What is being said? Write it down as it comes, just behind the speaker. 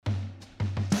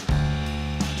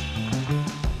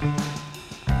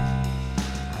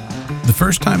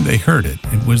first time they heard it,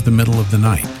 it was the middle of the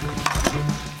night.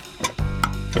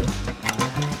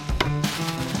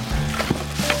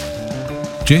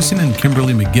 Jason and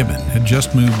Kimberly McGibbon had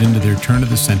just moved into their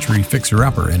turn-of-the-century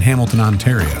fixer-upper in Hamilton,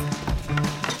 Ontario.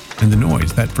 And the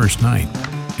noise that first night,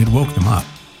 it woke them up.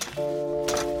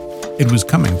 It was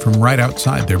coming from right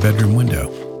outside their bedroom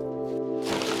window.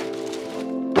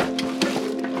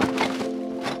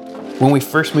 When we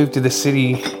first moved to the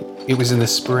city, it was in the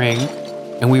spring,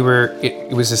 and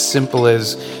it was as simple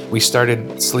as we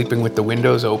started sleeping with the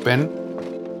windows open.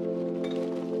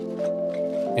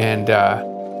 And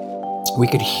we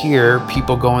could hear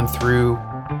people going through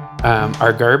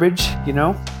our garbage,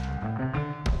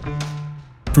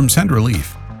 From Send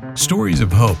Relief, Stories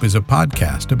of Hope is a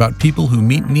podcast about people who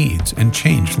meet needs and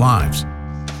change lives.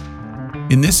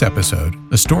 In this episode,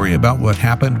 a story about what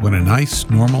happened when a nice,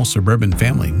 normal suburban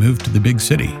family moved to the big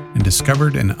city and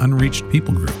discovered an unreached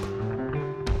people group.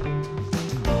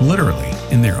 Literally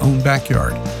in their own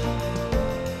backyard.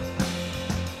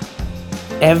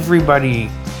 Everybody,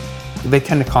 they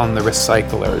tend to call them the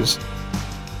recyclers.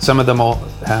 Some of them will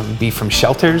be from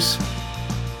shelters,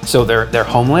 so they're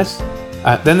homeless.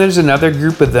 Then there's another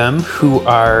group of them who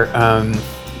are,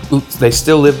 they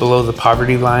still live below the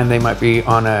poverty line. They might be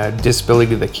on a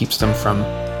disability that keeps them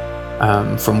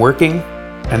from working.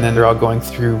 And then they're all going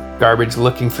through garbage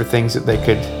looking for things that they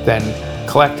could then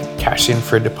collect, cash in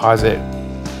for a deposit.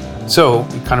 So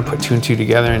we kind of put two and two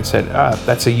together and said,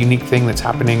 that's a unique thing that's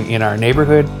happening in our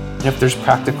neighborhood. And if there's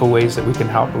practical ways that we can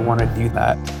help, we want to do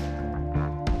that.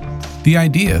 The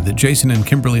idea that Jason and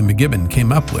Kimberly McGibbon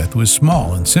came up with was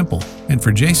small and simple, and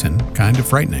for Jason, kind of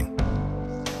frightening.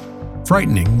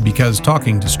 Frightening because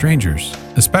talking to strangers,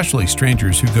 especially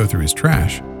strangers who go through his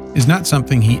trash, is not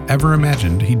something he ever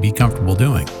imagined he'd be comfortable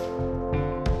doing.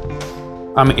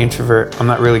 I'm an introvert. I'm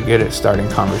not really good at starting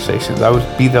conversations. I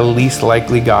would be the least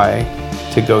likely guy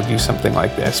to go do something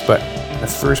like this. But the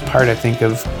first part, I think,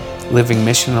 of living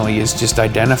missionally is just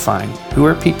identifying who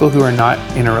are people who are not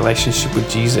in a relationship with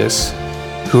Jesus,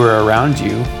 who are around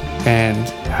you, and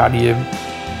how do you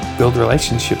build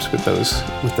relationships with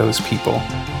those people.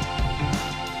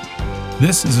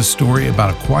 This is a story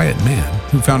about a quiet man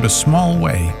who found a small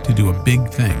way to do a big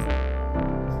thing.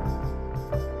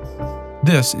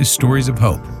 This is Stories of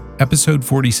Hope, Episode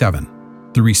 47,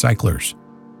 The Recyclers.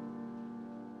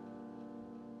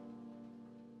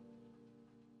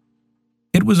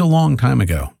 It was a long time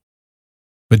ago,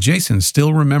 but Jason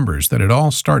still remembers that it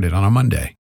all started on a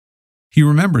Monday. He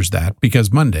remembers that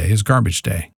because Monday is garbage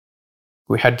day.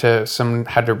 Someone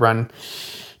had to run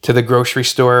to the grocery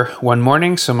store one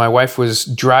morning, so my wife was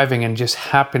driving and just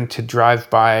happened to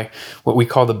drive by what we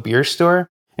call the beer store.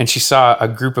 And she saw a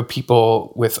group of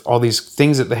people with all these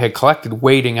things that they had collected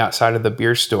waiting outside of the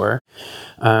beer store.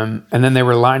 And then they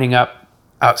were lining up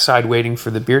outside waiting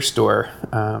for the beer store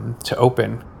to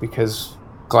open because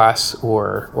glass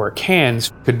or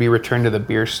cans could be returned to the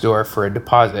beer store for a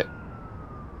deposit.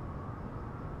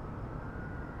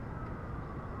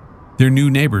 Their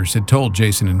new neighbors had told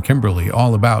Jason and Kimberly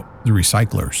all about the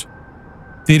recyclers.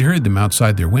 They'd heard them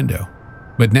outside their window,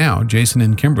 but now Jason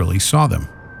and Kimberly saw them,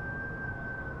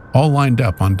 all lined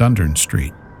up on Dundurn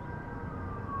Street,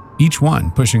 each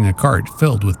one pushing a cart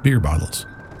filled with beer bottles.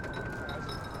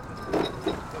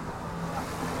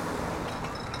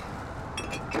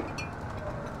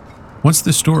 Once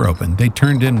the store opened, they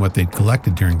turned in what they'd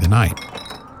collected during the night.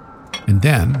 And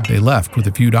then they left with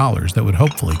a few dollars that would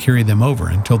hopefully carry them over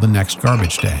until the next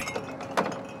garbage day.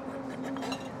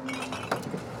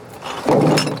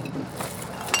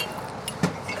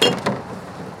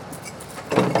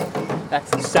 That's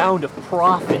the sound of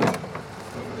profit.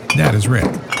 That is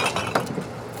Rick.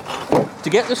 To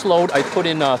get this load, I put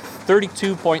in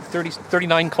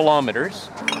 32.39 kilometers.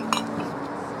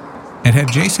 And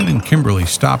had Jason and Kimberly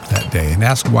stopped that day and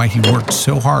asked why he worked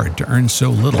so hard to earn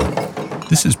so little,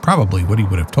 this is probably what he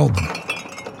would have told them.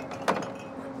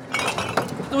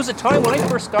 There was a time when I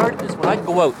first started this, when I'd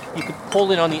go out, you could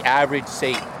pull in on the average,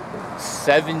 say,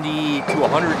 70 to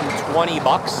 120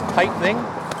 bucks type thing.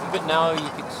 But now you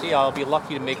can see I'll be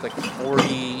lucky to make like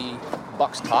 40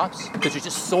 bucks tops because there's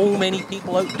just so many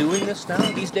people out doing this now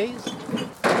these days.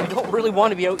 You don't really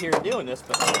want to be out here doing this,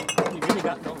 but you really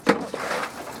got no choice.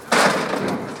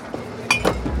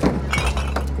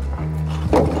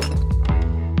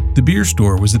 The beer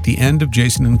store was at the end of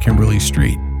Jason and Kimberly's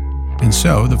street, and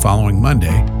so the following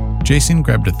Monday, Jason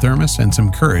grabbed a thermos and some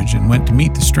courage and went to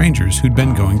meet the strangers who'd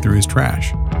been going through his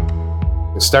trash.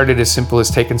 It started as simple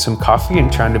as taking some coffee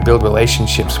and trying to build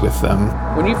relationships with them.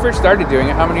 When you first started doing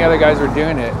it, how many other guys were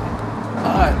doing it?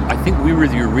 I think we were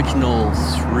the original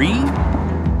 3.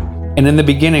 And in the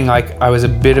beginning, like, I was a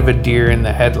bit of a deer in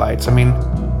the headlights. I mean,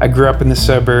 I grew up in the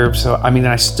suburbs, so I mean,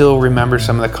 I still remember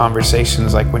some of the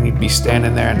conversations, like when you'd be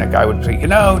standing there and the guy would say, you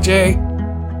know, Jay,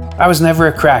 I was never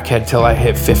a crackhead till I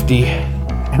hit 50.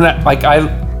 And that, like,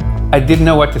 I didn't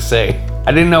know what to say.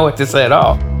 I didn't know what to say at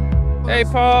all. Hey,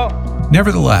 Paul.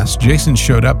 Nevertheless, Jason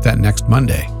showed up that next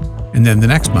Monday, and then the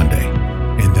next Monday,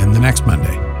 and then the next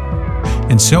Monday.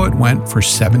 And so it went for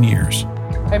 7 years.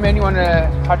 Hey man, you want a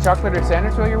hot chocolate or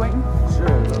sandwich while you're waiting?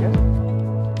 Sure. Yeah.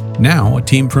 Now a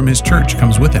team from his church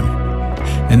comes with him,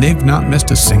 and they've not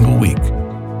missed a single week.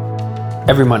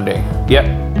 Every Monday,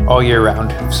 yep, all year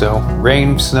round. So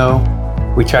rain, snow,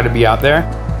 we try to be out there.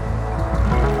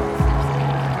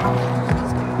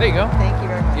 There you go. Thank you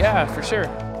very much. Yeah, for sure.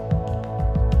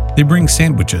 They bring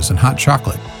sandwiches and hot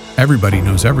chocolate. Everybody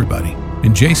knows everybody,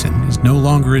 and Jason is no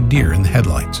longer a deer in the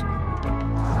headlights.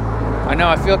 I know,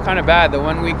 I feel kind of bad. The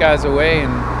 1 week I was away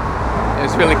and it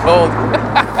was really cold.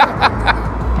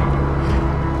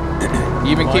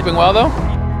 You been keeping well though?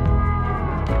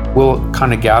 We'll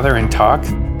kind of gather and talk,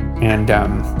 and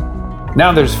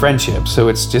now there's friendship, so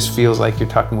it just feels like you're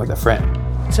talking with a friend.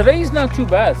 Today's not too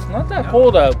bad. It's not that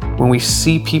cold out. When we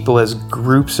see people as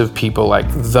groups of people,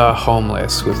 like the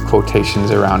homeless with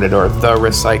quotations around it, or the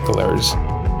recyclers,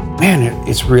 man,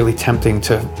 it's really tempting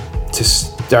to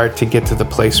start to get to the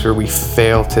place where we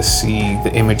fail to see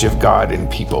the image of God in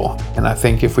people. And I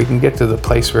think if we can get to the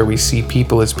place where we see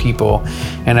people as people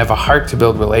and have a heart to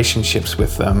build relationships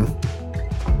with them,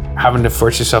 having to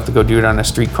force yourself to go do it on a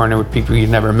street corner with people you've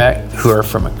never met who are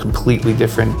from a completely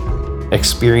different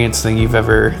experience than you've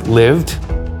ever lived.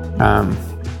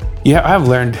 I've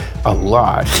learned a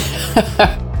lot.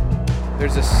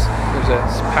 There's a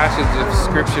passage of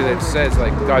scripture that says,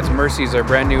 like, God's mercies are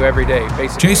brand new every day,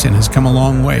 basically. Jason has come a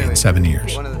long way in 7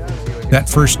 years. That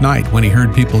first night when he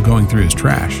heard people going through his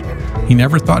trash, he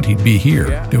never thought he'd be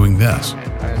here doing this.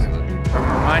 I'm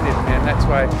reminded, man, that's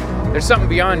why there's something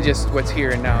beyond just what's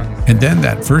here and now. And then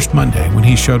that first Monday when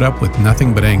he showed up with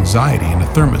nothing but anxiety and a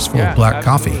thermos full of black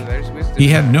coffee, he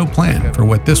had no plan for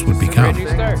what this would become.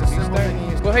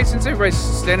 Well, hey, since everybody's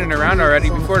standing around already,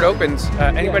 before it opens,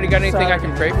 anybody got anything I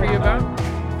can pray for you about?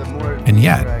 And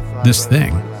yet, this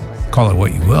thing, call it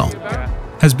what you will,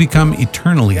 has become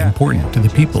eternally important to the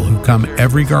people who come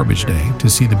every garbage day to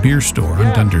see the beer store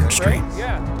on Dundurn Street.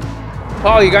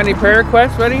 Paul, you got any prayer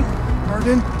requests, buddy?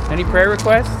 Pardon? Any prayer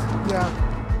requests?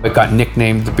 Yeah. It got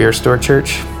nicknamed the Beer Store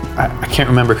Church. I can't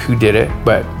remember who did it,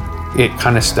 but it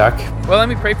kind of stuck. Well, let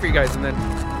me pray for you guys, and then...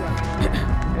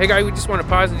 Hey, guy, we just want to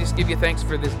pause and just give you thanks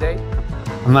for this day.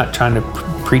 I'm not trying to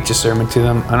preach a sermon to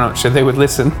them. I'm not sure they would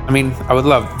listen. I mean, I would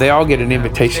love... They all get an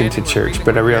invitation to church,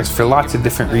 but I realize for lots of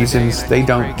different reasons, they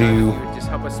don't do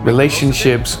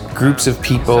relationships, groups of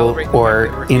people,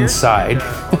 or inside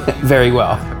very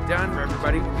well. Done for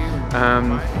everybody.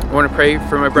 I want to pray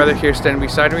for my brother here standing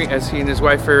beside me as he and his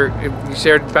wife are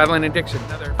shared battling addiction.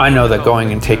 I know that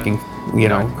going and taking,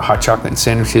 hot chocolate and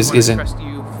sandwiches isn't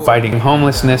fighting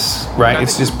homelessness, right?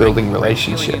 It's just building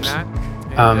relationships.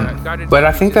 But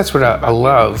I think that's what I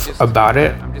love about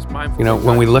it.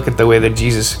 When we look at the way that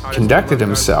Jesus conducted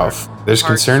himself, there's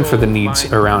concern for the needs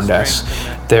around us.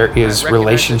 There is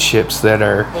relationships that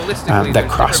are that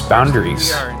cross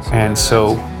boundaries, and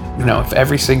so. If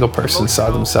every single person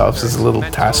saw themselves as a little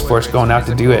task force going out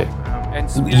to do it,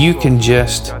 you can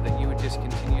just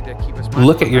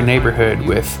look at your neighborhood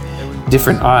with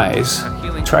different eyes,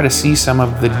 try to see some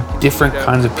of the different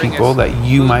kinds of people that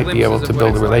you might be able to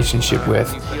build a relationship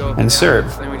with and serve.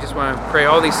 And we just want to pray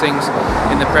all these things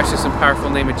in the precious and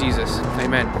powerful name of Jesus.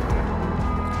 Amen.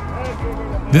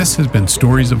 This has been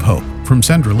Stories of Hope from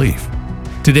Send Relief.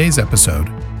 Today's episode,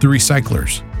 The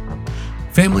Recyclers.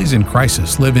 Families in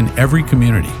crisis live in every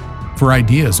community. For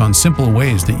ideas on simple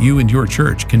ways that you and your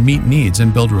church can meet needs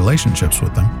and build relationships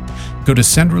with them, go to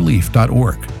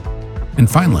sendrelief.org. And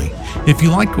finally, if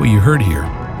you liked what you heard here,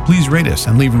 please rate us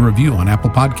and leave a review on Apple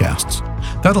Podcasts.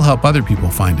 That'll help other people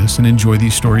find us and enjoy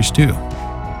these stories too.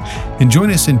 And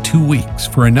join us in 2 weeks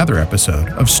for another episode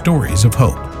of Stories of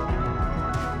Hope.